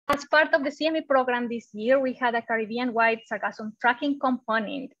As part of the CME program this year, we had a Caribbean-wide sargassum tracking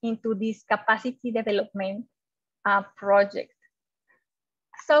component into this capacity development project.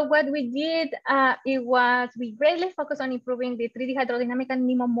 So what we did, we greatly focused on improving the 3D hydrodynamic and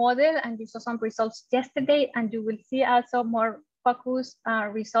NEMO model, and you saw some results yesterday, and you will see also more focused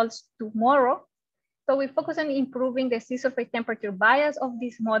results tomorrow. So we focus on improving the sea surface temperature bias of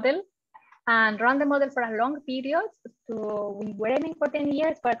this model and run the model for a long period. So we were aiming for 10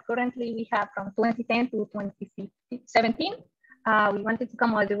 years, but currently we have from 2010 to 2017. We wanted to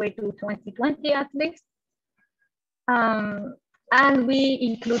come all the way to 2020 at least. And we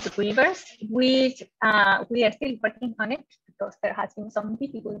include rivers, which we are still working on it because there has been some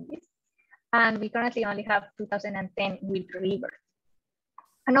difficulties. And we currently only have 2010 with rivers.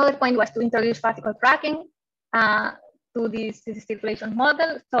 Another point was to introduce particle tracking to this circulation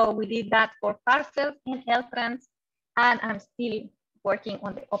model. So we did that for parcels and L-trans, and I'm still working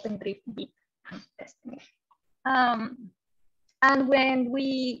on the open drift bit testing. And when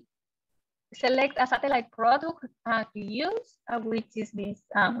we select a satellite product to use, which is this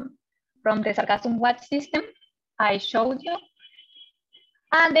from the sargassum watch system I showed you.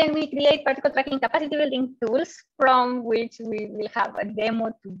 And then we create particle tracking capacity building tools from which we will have a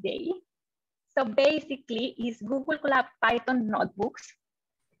demo today. So basically it's Google Colab Python notebooks.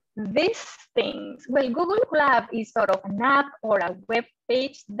 These things, well, Google Colab is sort of an app or a web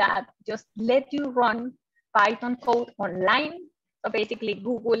page that just let you run Python code online. So basically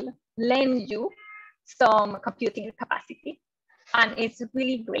Google lends you some computing capacity. And it's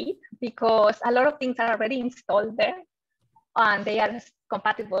really great because a lot of things are already installed there and they are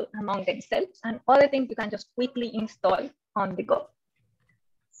compatible among themselves, and other things you can just quickly install on the go.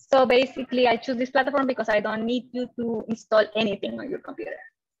 So basically I choose this platform because I don't need you to install anything on your computer.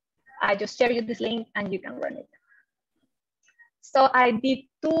 I just share you this link and you can run it. So I did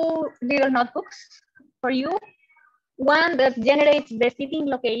two little notebooks for you. One that generates the sitting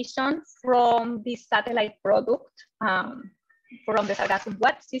location from this satellite product from the sargassum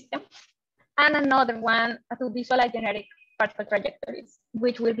watch system, and another one to visualize generic particle trajectories,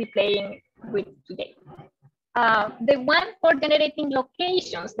 which we'll be playing with today. The one for generating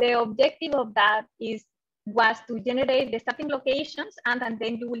locations, the objective of that was to generate the starting locations, and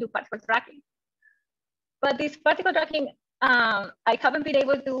then you will do particle tracking. But this particle tracking, I haven't been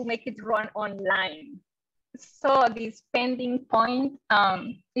able to make it run online. So this pending point,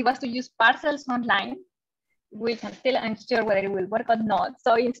 it was to use parcels online, which I'm still unsure whether it will work or not.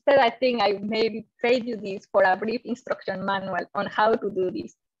 So instead, I think I maybe trade you this for a brief instruction manual on how to do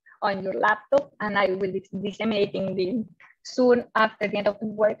this on your laptop, and I will be disseminating this soon after the end of the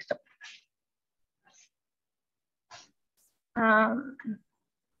workshop.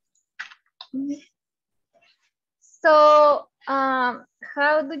 So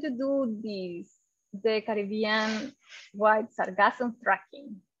how do you do this? The Caribbean-wide sargassum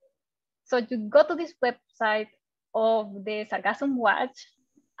tracking. So you go to this website of the Sargassum Watch,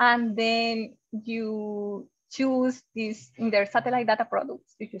 and then you choose this in their satellite data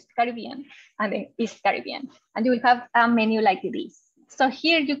products, you choose Caribbean, and then East Caribbean, and you will have a menu like this. So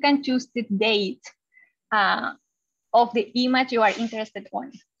here you can choose the date of the image you are interested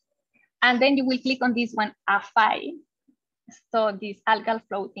on. And then you will click on this one, AFI, so this algal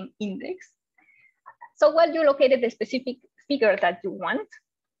floating index. So while you located the specific figure that you want,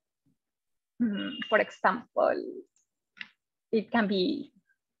 for example, it can be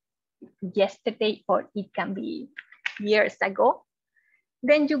yesterday or it can be years ago,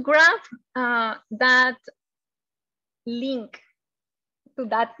 then you grab that link to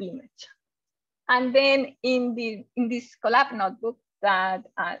that image. And then in this Colab notebook that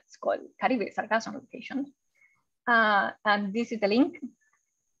it's called Caribbean Sargassum Location, and this is the link,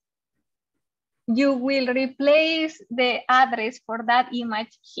 you will replace the address for that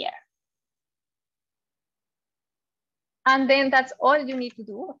image here. And then that's all you need to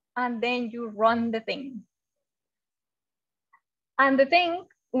do. And then you run the thing. And the thing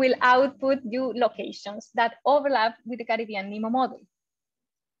will output you locations that overlap with the Caribbean NEMO model.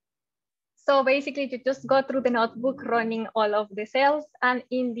 So basically you just go through the notebook running all of the cells, and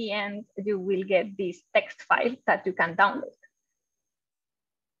in the end, you will get this text file that you can download.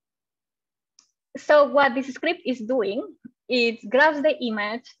 So what this script is doing, it grabs the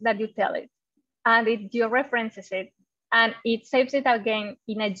image that you tell it, and it georeferences it, and it saves it again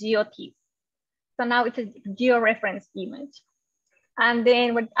in a GeoTIFF. So now it's a georeferenced image. And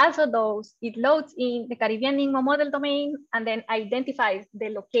then what it also does, it loads in the Caribbean NEMO model domain and then identifies the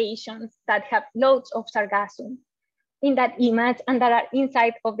locations that have loads of sargassum in that image and that are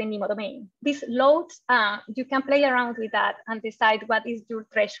inside of the NEMO domain. These loads, you can play around with that and decide what is your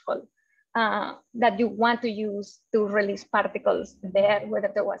threshold that you want to use to release particles there,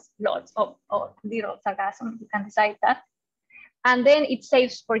 whether there was lots of little sargassum, you can decide that. And then it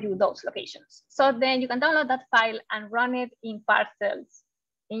saves for you those locations. So then you can download that file and run it in parcels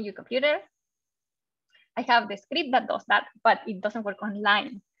in your computer. I have the script that does that, but it doesn't work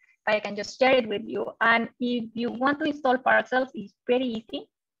online. But I can just share it with you. And if you want to install parcels, it's very easy,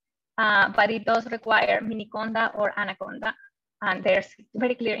 but it does require Miniconda or Anaconda. And there's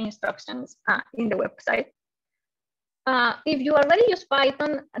very clear instructions in the website. If you already use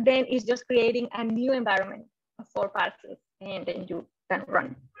Python, then it's just creating a new environment for parcels, and then you can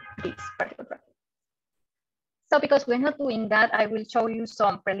run this particular project. So because we're not doing that, I will show you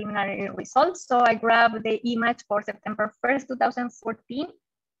some preliminary results. So I grabbed the image for September 1st, 2014.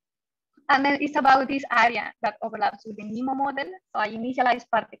 And then it's about this area that overlaps with the NEMO model. So I initialized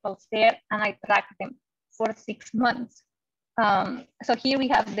particles there and I tracked them for 6 months. So here we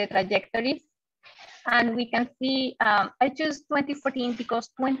have the trajectories. And we can see, I choose 2014 because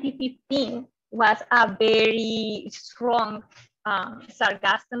 2015 was a very strong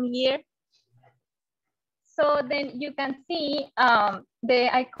sargassum year. So then you can see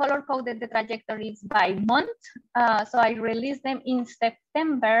I color coded the trajectories by month. So I released them in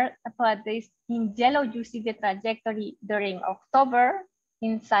September, but in yellow you see the trajectory during October,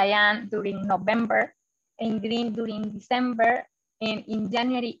 in cyan during November, in green during December, and in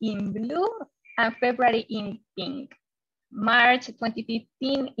January in blue, and February in pink, March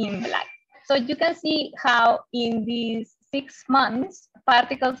 2015 in black. So you can see how in these 6 months,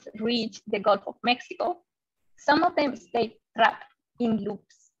 particles reach the Gulf of Mexico. Some of them stay trapped in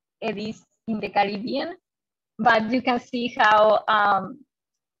loops, eddies in the Caribbean, but you can see how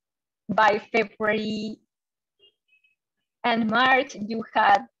by February and March, you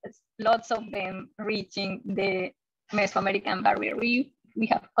had lots of them reaching the Mesoamerican Barrier Reef. We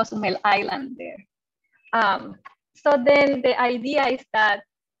have Cozumel Island there. So then the idea is that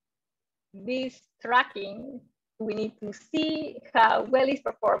this tracking, we need to see how well it's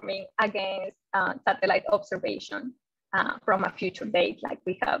performing against satellite observation from a future date, like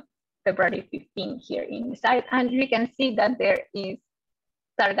we have February 15 here in the site. And you can see that there is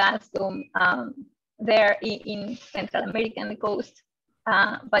sargassum there in Central American coast,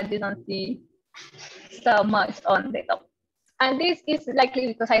 but you don't see so much on the top. And this is likely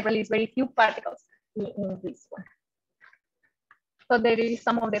because I released very few particles in this one. So there is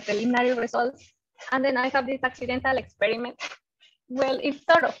some of the preliminary results. And then I have this accidental experiment. Well, it's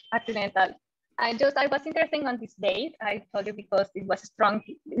sort of accidental. I was interested on this date. I told you because it was strong,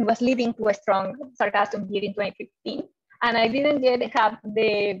 it was leading to a strong sargassum year in 2015. And I didn't yet have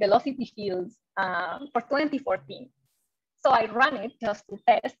the velocity fields for 2014. So I ran it just to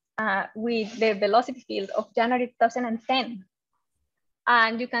test with the velocity field of January 2010.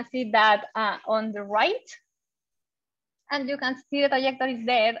 And you can see that on the right, and you can see the trajectories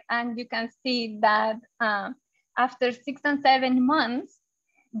there, and you can see that after 6 and 7 months,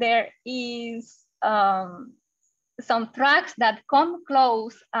 there is some tracks that come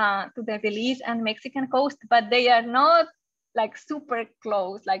close to the Belize and Mexican coast, but they are not like super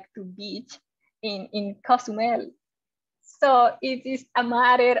close, like to beach in Cozumel. So it is a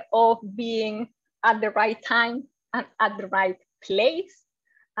matter of being at the right time and at the right place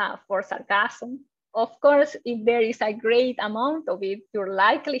for sargassum. Of course, if there is a great amount of it, your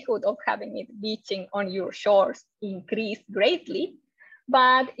likelihood of having it beaching on your shores increased greatly,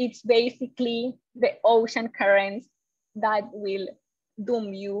 but it's basically the ocean currents that will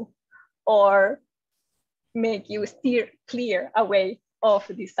doom you or make you steer clear away of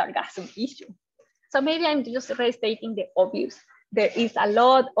the sargassum issue. So maybe I'm just restating the obvious. There is a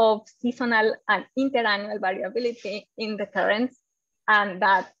lot of seasonal and interannual variability in the currents, and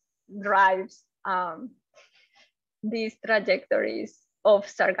that drives these trajectories of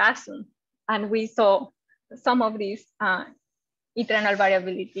sargassum. And we saw some of these interannual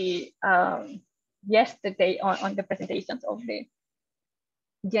variability yesterday on the presentations of the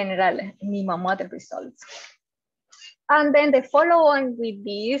general NEMO model results. And then the follow-on with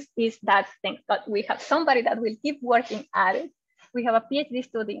this is that thank God we have somebody that will keep working at it. We have a PhD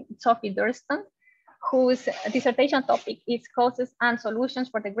student, Sophie Durston, whose dissertation topic is causes and solutions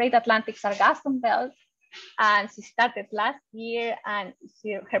for the Great Atlantic Sargassum Belt. And she started last year, and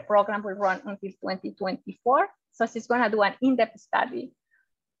her program will run until 2024. So she's gonna do an in-depth study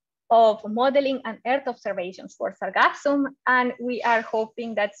of modeling and Earth observations for sargassum. And we are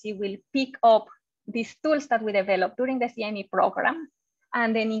hoping that she will pick up these tools that we developed during the CME program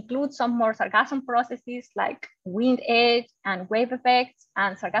and then include some more sargassum processes like wind edge and wave effects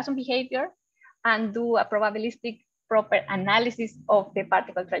and sargassum behavior, and do a probabilistic proper analysis of the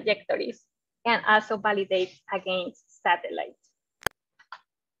particle trajectories, and also validate against satellites.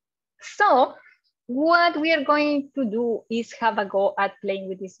 So what we are going to do is have a go at playing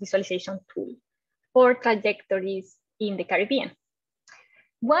with this visualization tool for trajectories in the Caribbean.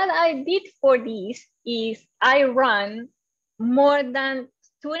 What I did for this is I ran more than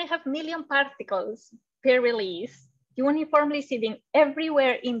 2.5 million particles per release, uniformly sitting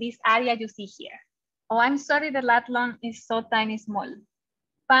everywhere in this area you see here. Oh, I'm sorry, the lat long is so tiny small.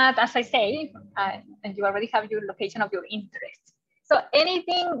 But as I say, and you already have your location of your interest. So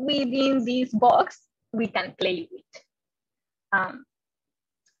anything within this box, we can play with.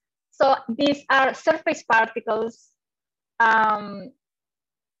 So these are surface particles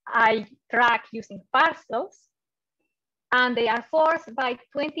I track using parcels, and they are forced by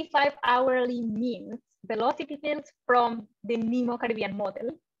 25 hourly means velocity fields from the NEMO Caribbean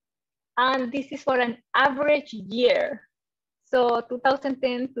model. And this is for an average year, so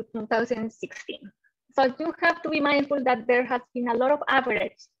 2010 to 2016. So you have to be mindful that there has been a lot of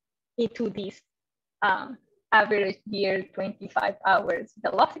average into this average year 25 hours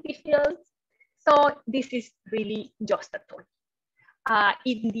velocity fields. So this is really just a tool.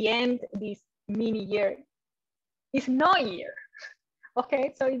 In the end, this mini year is no year.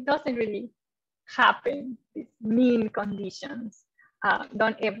 Okay, so it doesn't really happen. These mean conditions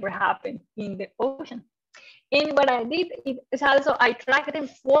don't ever happen in the ocean. And what I did is also I tracked them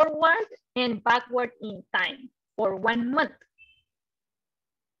forward and backward in time for 1 month.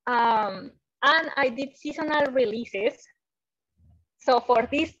 And I did seasonal releases. So for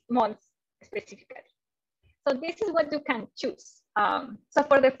this month specifically. So this is what you can choose. So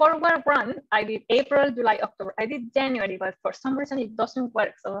for the forward run, I did April, July, October. I did January, but for some reason it doesn't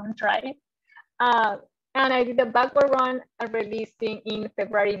work, so don't try it. And I did the backward run, releasing in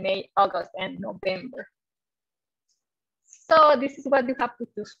February, May, August, and November. So this is what you have to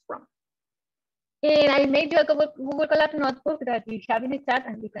choose from. And I made you a Google Colab notebook that you have in the chat,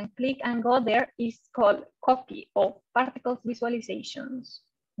 and you can click and go there. It's called Copy of Particles Visualizations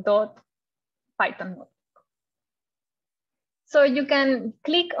 .python notebook. So you can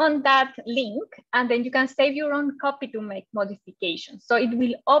click on that link, and then you can save your own copy to make modifications. So it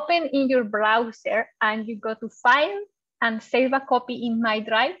will open in your browser, and you go to File and save a copy in My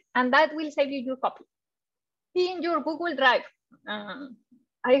Drive, and that will save you your copy in your Google Drive.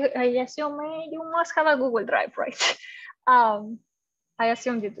 I assume you must have a Google Drive, right? I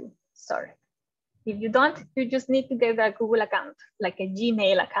assume you do, sorry. If you don't, you just need to get a Google account, like a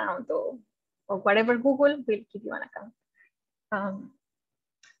Gmail account or whatever Google will give you an account.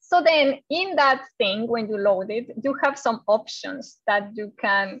 So then in that thing, when you load it, you have some options that you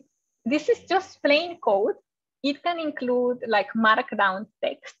can, this is just plain code. It can include like markdown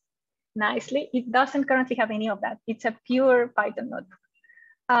text nicely. It doesn't currently have any of that. It's a pure Python notebook.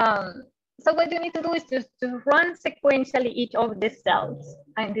 So what you need to do is just to run sequentially each of the cells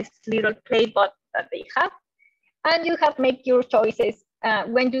and this little play button that they have. And you have to make your choices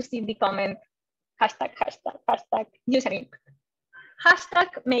when you see the comment, hashtag, hashtag, hashtag, user input.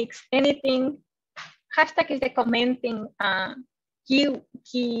 Hashtag makes anything, hashtag is the commenting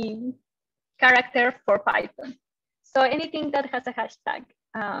key character for Python. So anything that has a hashtag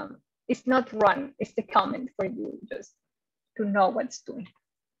is not run, it's the comment for you just to know what's doing.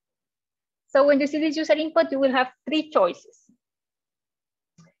 So when you see this user input, you will have 3 choices.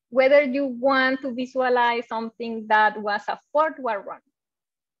 Whether you want to visualize something that was a forward run,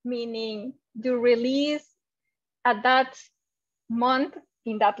 meaning you release at that month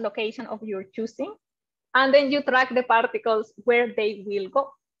in that location of your choosing, and then you track the particles where they will go.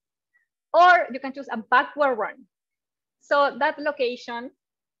 Or you can choose a backward run. So that location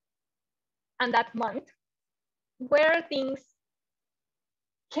and that month, where things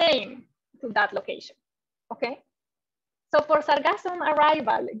came to that location, okay? So for sargassum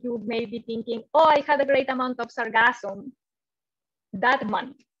arrival, you may be thinking, oh, I had a great amount of sargassum that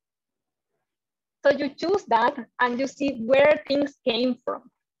month. So you choose that and you see where things came from.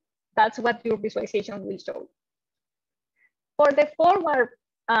 That's what your visualization will show. For the forward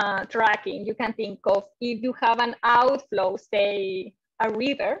tracking, you can think of if you have an outflow, say a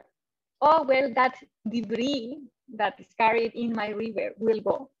river, oh, well, that debris that is carried in my river will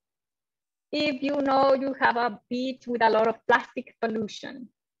go. If you know you have a beach with a lot of plastic pollution,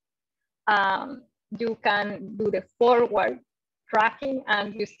 you can do the forward tracking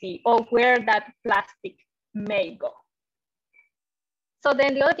and you see, oh, where that plastic may go. So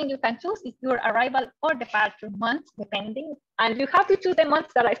then the other thing you can choose is your arrival or departure month, depending. And you have to choose the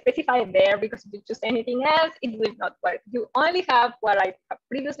months that I specified there, because if you choose anything else, it will not work. You only have what I have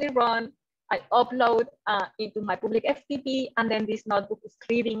previously run. I upload into my public FTP, and then this notebook is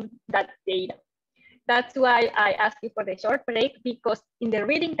reading that data. That's why I asked you for the short break, because in the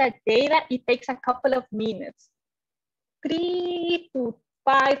reading that data, it takes a couple of minutes, 3 to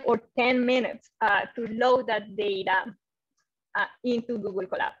 5 or 10 minutes to load that data into Google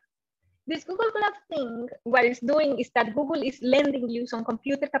Colab. This Google Colab thing, what it's doing is that Google is lending you some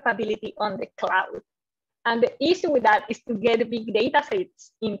computer capability on the cloud. And the issue with that is to get big data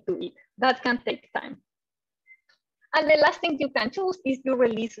sets into it. That can take time. And the last thing you can choose is your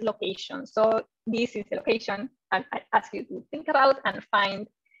release location. So this is the location, and I ask you to think about and find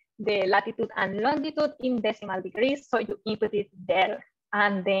the latitude and longitude in decimal degrees. So you input it there,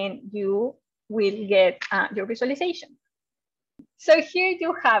 and then you will get your visualization. So here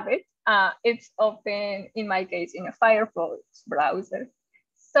you have it. It's open, in my case, in a Firefox browser.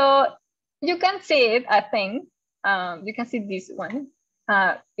 So you can see it, I think. You can see this one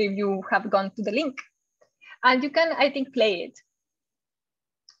if you have gone to the link. And you can, I think, play it.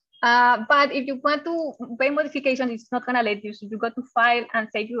 But if you want to make modifications, it's not gonna let you. So you go to File and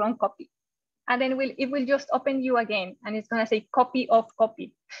save your own copy. And then it will just open you again. And it's gonna say copy of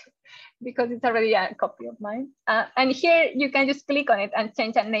copy, because it's already a copy of mine. And here you can just click on it and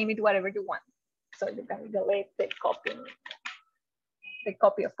change and name it whatever you want. So you can delete the copy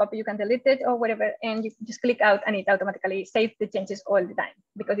of copy, you can delete it or whatever, and you just click out and it automatically saves the changes all the time,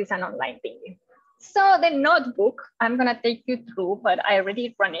 because it's an online thing. So the notebook, I'm gonna take you through, but I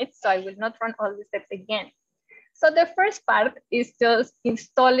already run it, so I will not run all the steps again. So the first part is just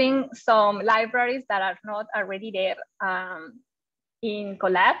installing some libraries that are not already there in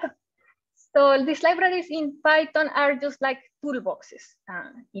Colab. So these libraries in Python are just like toolboxes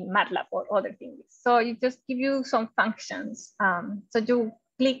in MATLAB or other things. So it just give you some functions. So you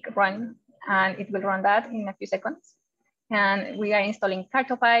click run, and it will run that in a few seconds. And we are installing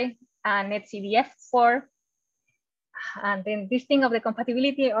Cartopy and NetCDF4. And then this thing of the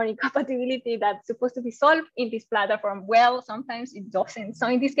compatibility or incompatibility that's supposed to be solved in this platform, well, sometimes it doesn't. So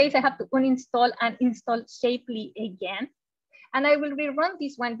in this case, I have to uninstall and install Shapely again. And I will rerun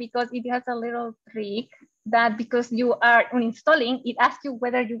this one because it has a little trick that because you are uninstalling, it asks you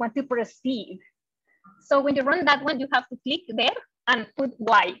whether you want to proceed. So when you run that one, you have to click there and put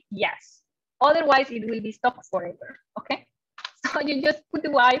Y, yes. Otherwise, it will be stuck forever, okay? So you just put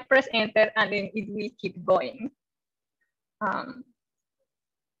the Y, press enter, and then it will keep going. And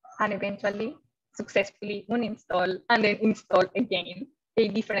eventually successfully uninstall and then install again a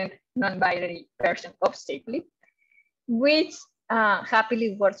different non-binary version of Shapely, which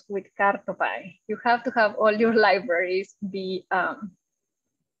happily works with Cartopy. You have to have all your libraries be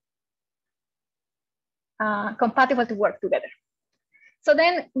compatible to work together. So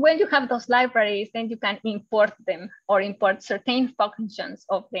then when you have those libraries, then you can import them or import certain functions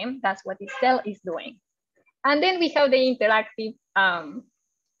of them. That's what this cell is doing. And then we have the interactive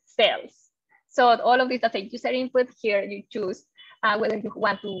cells. So all of this as a user input, here you choose whether you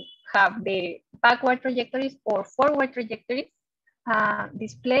want to have the backward trajectories or forward trajectories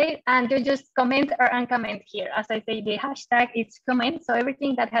displayed, and you just comment or uncomment here. As I say, the hashtag is comment. So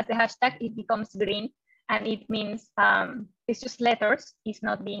everything that has the hashtag, it becomes green, and it means it's just letters. It's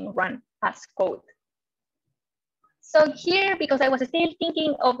not being run as code. So here, because I was still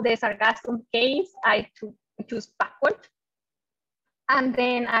thinking of the sargassum case, I choose backward. And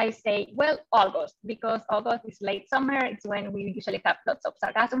then I say, well, August, because August is late summer. It's when we usually have lots of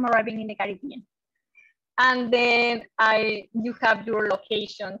sargassum arriving in the Caribbean. And then you have your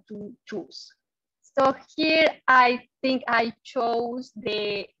location to choose. So here, I think I chose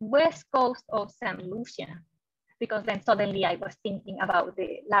the west coast of St. Lucia, because then suddenly I was thinking about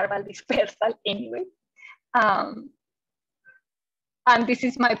the larval dispersal anyway. And this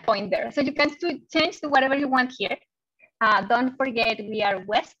is my point there. So you can change to whatever you want here. Don't forget we are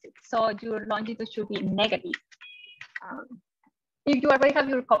west, so your longitude should be negative. If you already have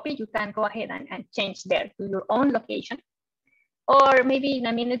your copy, you can go ahead and change there to your own location. Or maybe in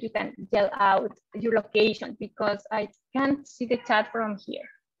a minute, you can yell out your location because I can't see the chat from here.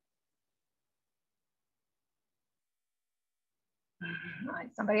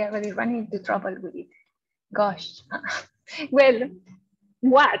 Somebody already running into trouble with it. Gosh. Well,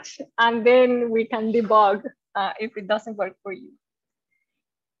 watch, and then we can debug if it doesn't work for you.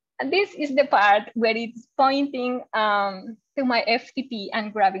 And this is the part where it's pointing to my FTP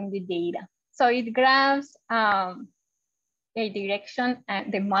and grabbing the data. So it grabs a direction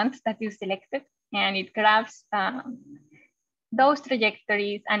and the month that you selected, and it grabs those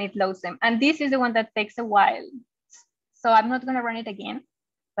trajectories and it loads them. And this is the one that takes a while. So I'm not gonna run it again.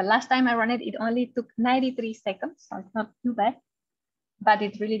 But last time I ran it, it only took 93 seconds. So it's not too bad, but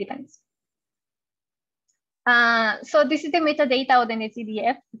it really depends. So this is the metadata of the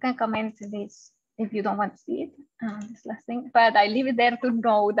NetCDF. You can comment this if you don't want to see it, this last thing, but I leave it there to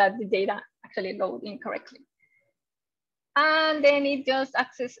know that the data actually load incorrectly. And then it just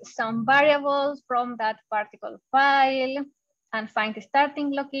accesses some variables from that particle file and find the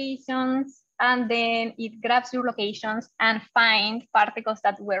starting locations. And then it grabs your locations and find particles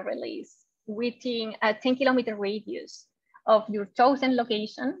that were released within a 10-kilometer radius of your chosen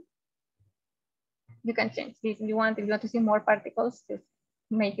location. You can change this if you want to see more particles, just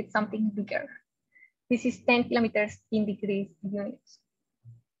make it something bigger. This is 10 kilometers in degrees units.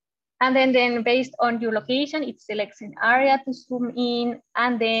 And then based on your location, it selects an area to zoom in,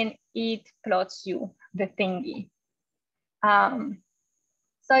 and then it plots you the thingy.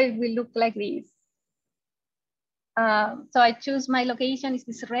 So it will look like this. So I choose my location is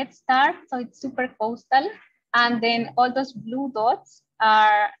this red star, so it's super coastal. And then all those blue dots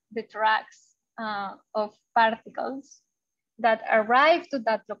are the tracks of particles that arrive to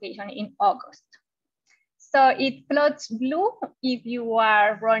that location in August. So it plots blue if you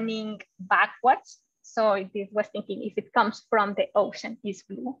are running backwards. So it was thinking if it comes from the ocean, it's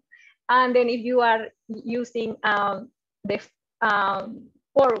blue. And then if you are using the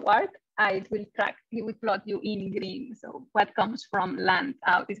forward, it will plot you in green. So what comes from land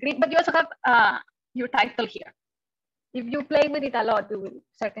out is green, but you also have your title here. If you play with it a lot, you will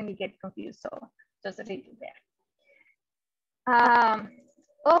certainly get confused. So just read it there.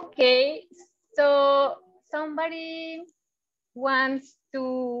 Okay, so somebody wants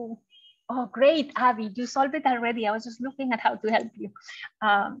to, oh great, Abby, you solved it already. I was just looking at how to help you.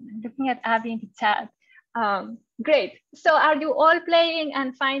 Looking at Abby in the chat. Great, so are you all playing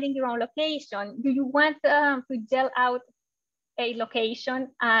and finding your own location? Do you want to gel out a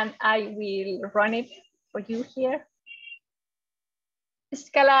location and I will run it for you here?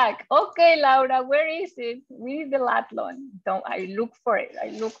 Scalac, okay, Laura, where is it? We need the Latlon. Don't I look for it? I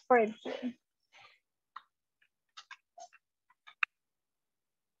look for it here.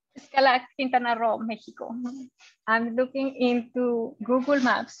 Scalac, Quintana Roo, Mexico. I'm looking into Google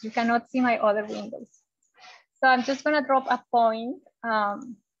Maps. You cannot see my other windows. So I'm just gonna drop a point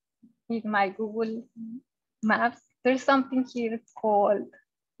with my Google Maps. There's something here called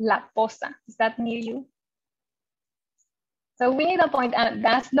La Poza. Is that near you? So we need a point, and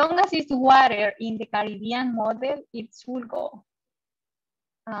as long as it's water in the Caribbean model, it will go.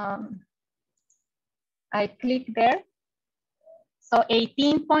 I click there. So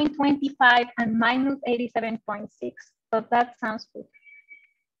 18.25 and minus 87.6. So that sounds good.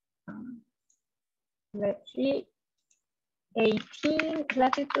 Let's see. 18,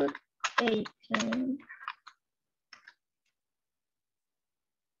 latitude 18.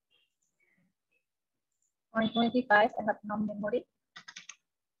 .25, I have no memory.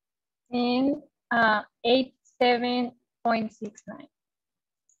 And 87.69.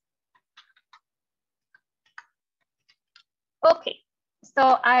 Okay,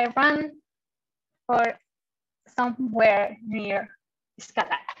 so I ran for somewhere near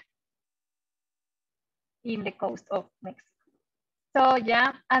Scalac in the coast of Mexico. So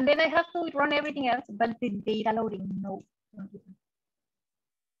yeah, and then I have to run everything else, but the data loading, no.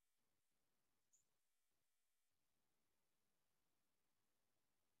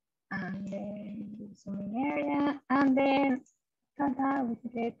 And then zooming area, and then tada, we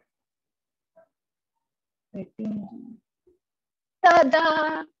did it.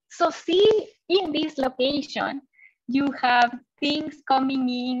 Tada! So see, in this location, you have things coming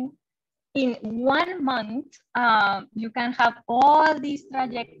in 1 month. You can have all these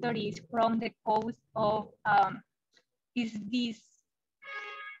trajectories from the coast of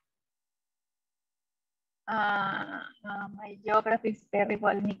my geography is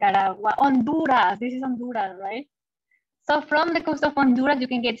terrible. Nicaragua, Honduras. This is Honduras, right? So from the coast of Honduras, you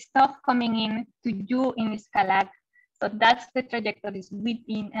can get stuff coming in to you in Scalac. So that's the trajectories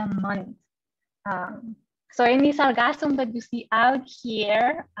within a month. So any sargassum that you see out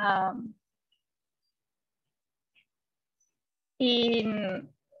here in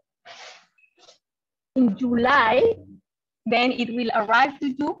July, then it will arrive to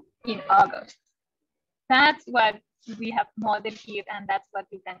you in August. That's what we have modeled here, and that's what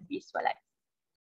you can visualize.